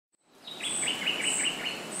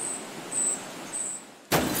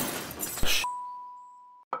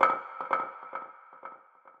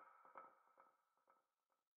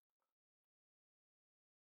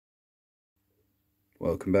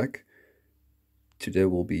welcome back. Today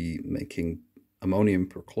we'll be making ammonium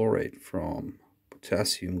perchlorate from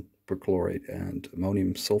potassium perchlorate and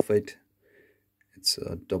ammonium sulfate. It's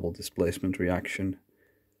a double displacement reaction,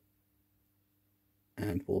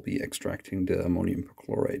 and we'll be extracting the ammonium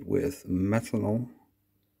perchlorate with methanol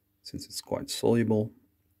since it's quite soluble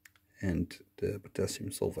and the potassium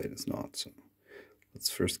sulfate is not. So let's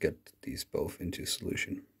first get these both into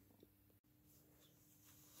solution.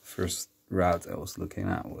 First route I was looking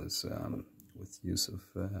at was with use of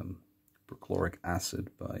perchloric acid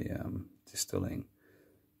by distilling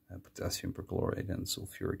potassium perchlorate and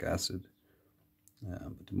sulfuric acid.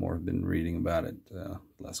 But the more I've been reading about it, the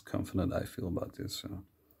less confident I feel about this. So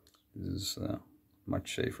this is a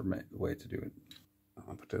much safer way to do it.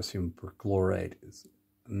 Potassium perchlorate is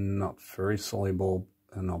not very soluble,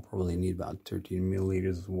 and I'll probably need about 13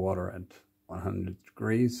 milliliters of water at 100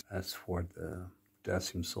 degrees. As for the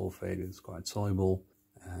potassium sulfate, it's quite soluble,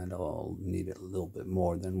 and I'll need a little bit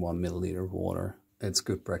more than 1 milliliter of water. It's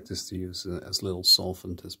good practice to use as little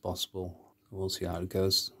solvent as possible. We'll see how it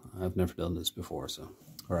goes. I've never done this before, so.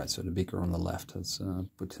 Alright, so the beaker on the left has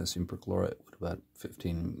potassium perchlorate with about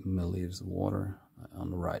 15 milliliters of water.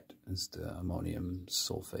 On the right is the ammonium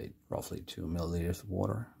sulfate, roughly 2 milliliters of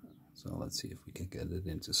water. So let's see if we can get it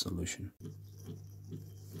into solution.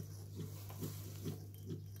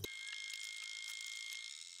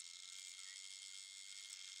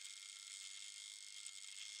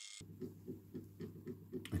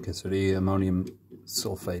 Okay, so the ammonium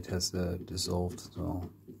sulfate has dissolved, so I'll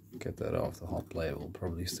get that off the hot plate. It will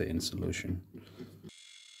probably stay in solution.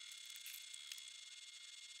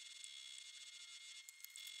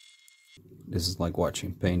 This is like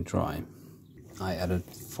watching paint dry. I added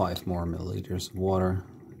 5 more milliliters of water.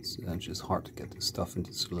 It's just hard to get this stuff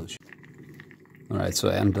into solution. Alright, so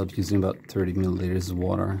I ended up using about 30 milliliters of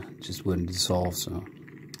water. It just wouldn't dissolve, so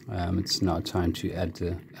it's now time to add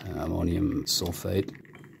the ammonium sulfate.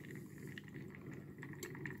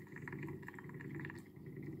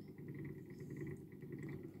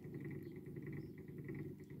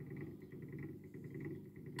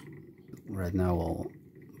 Right now we'll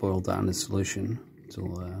boil down the solution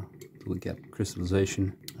until we get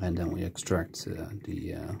crystallization, and then we extract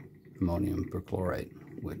the ammonium perchlorate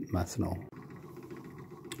with methanol.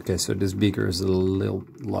 Okay, so this beaker is a little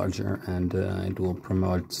larger, and it will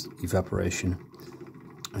promote evaporation.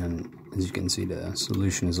 And as you can see, the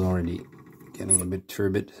solution is already getting a bit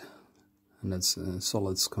turbid, and that's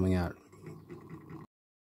solids coming out.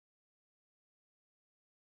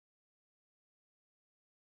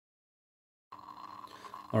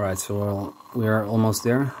 Alright, so we are almost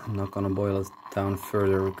there. I'm not going to boil it down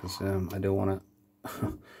further because I don't want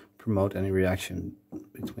to promote any reaction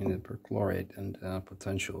between the perchlorate and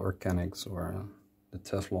potential organics or the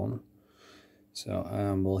Teflon. So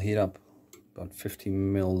we'll heat up about 50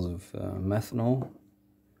 mils of methanol,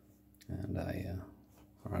 and I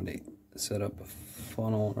already set up a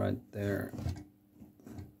funnel right there.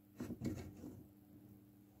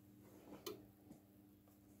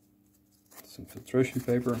 Some filtration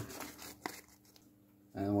paper,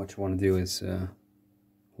 and what you want to do is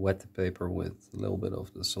wet the paper with a little bit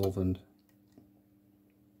of the solvent.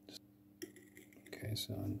 Okay,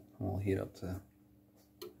 so I'll heat up the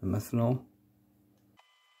methanol.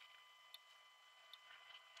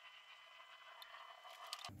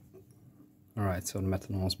 Alright, so the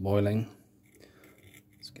methanol is boiling.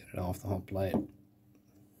 Let's get it off the hot plate.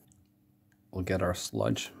 We'll get our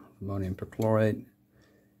sludge, ammonium perchlorate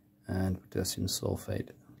and potassium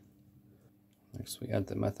sulfate. Next we add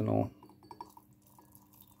the methanol.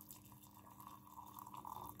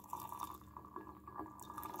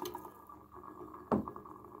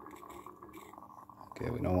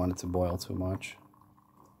 Okay, we don't want it to boil too much,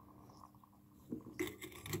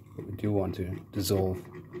 but we do want to dissolve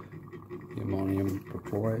the ammonium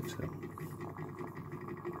perchlorate, so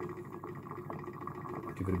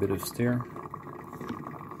give it a bit of stir.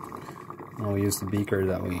 Now we use the beaker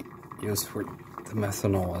that we used for the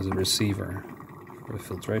methanol as a receiver for the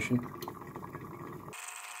filtration.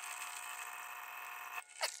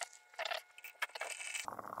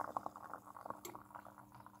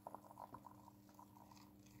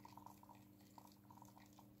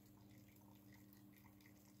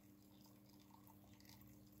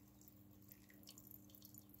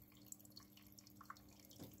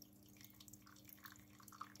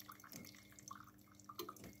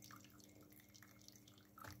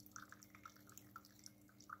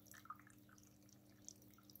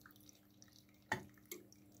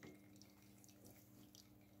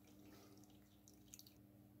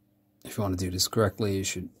 If you want to do this correctly, you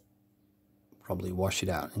should probably wash it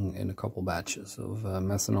out in a couple batches of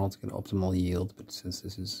methanol to get optimal yield, but since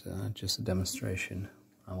this is just a demonstration,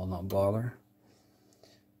 I will not bother.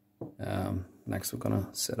 Next we're gonna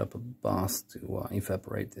set up a bath to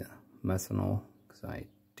evaporate the methanol, because I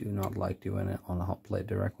do not like doing it on a hot plate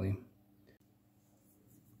directly.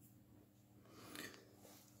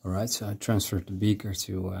 Alright, so I transferred the beaker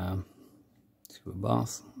to a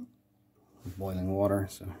bath with boiling water,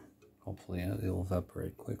 so hopefully it'll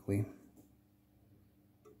evaporate quickly.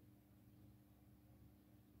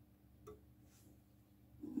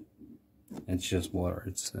 It's just water.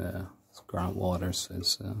 It's groundwater, so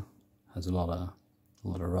it has a lot of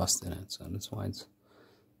rust in it, so that's why it's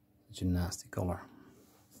such a nasty color.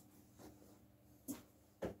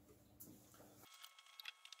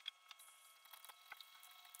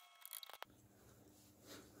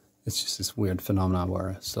 It's just this weird phenomenon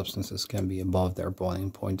where substances can be above their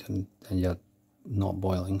boiling point and yet not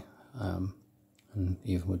boiling, and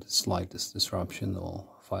even with the slightest disruption they'll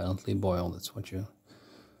violently boil. That's what you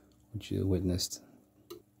witnessed,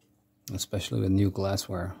 especially with new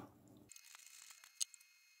glassware.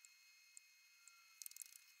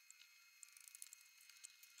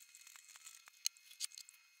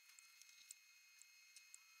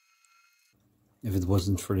 If it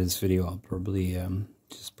wasn't for this video, I'll probably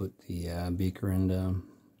just put the beaker in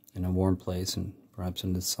a warm place and perhaps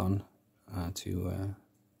in the sun to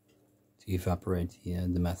evaporate the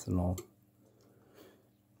methanol.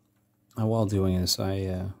 And while doing this,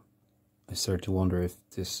 I start to wonder if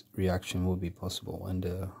this reaction would be possible, and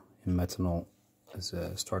in methanol as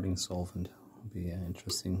a starting solvent would be an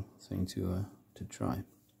interesting thing to try.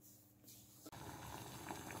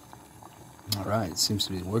 All right, it seems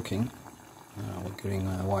to be working. We're getting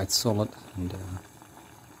a white solid and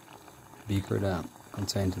beaker that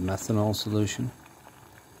contained the methanol solution.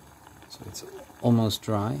 So it's almost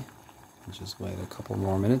dry. We'll just wait a couple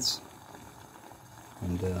more minutes,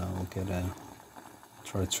 and we'll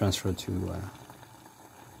try to transfer it to the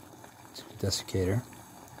desiccator.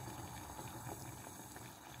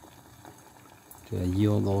 The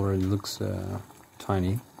yield already looks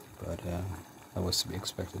tiny, but that was to be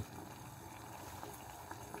expected.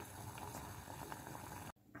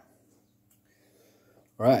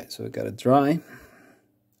 Right, so we got it dry,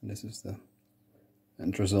 and this is the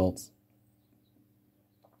end result.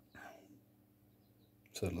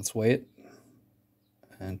 So let's weigh it,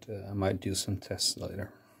 and I might do some tests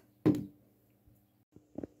later.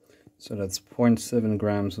 So that's 0.7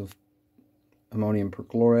 grams of ammonium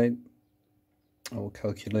perchlorate. I will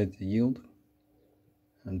calculate the yield,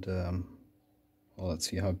 and well, let's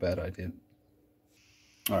see how bad I did.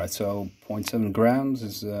 Alright, so 0.7 grams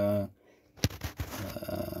is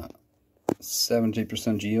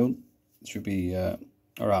 70% yield. It should be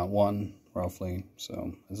around 1 roughly,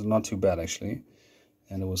 so it's not too bad actually.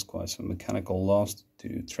 And there was quite some mechanical loss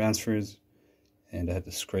to transfers, and I had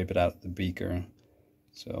to scrape it out of the beaker.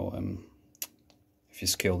 So if you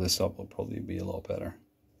scale this up, it'll probably be a lot better.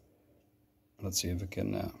 Let's see if we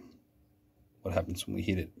can what happens when we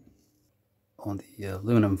heat it. On the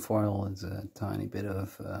aluminum foil is a tiny bit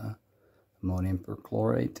of ammonium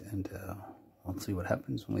perchlorate, and we'll see what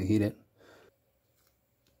happens when we heat it.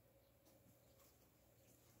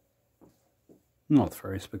 Not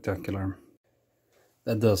very spectacular.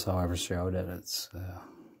 That does, however, show that it's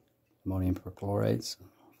ammonium perchlorate. So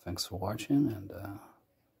thanks for watching, and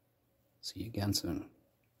see you again soon.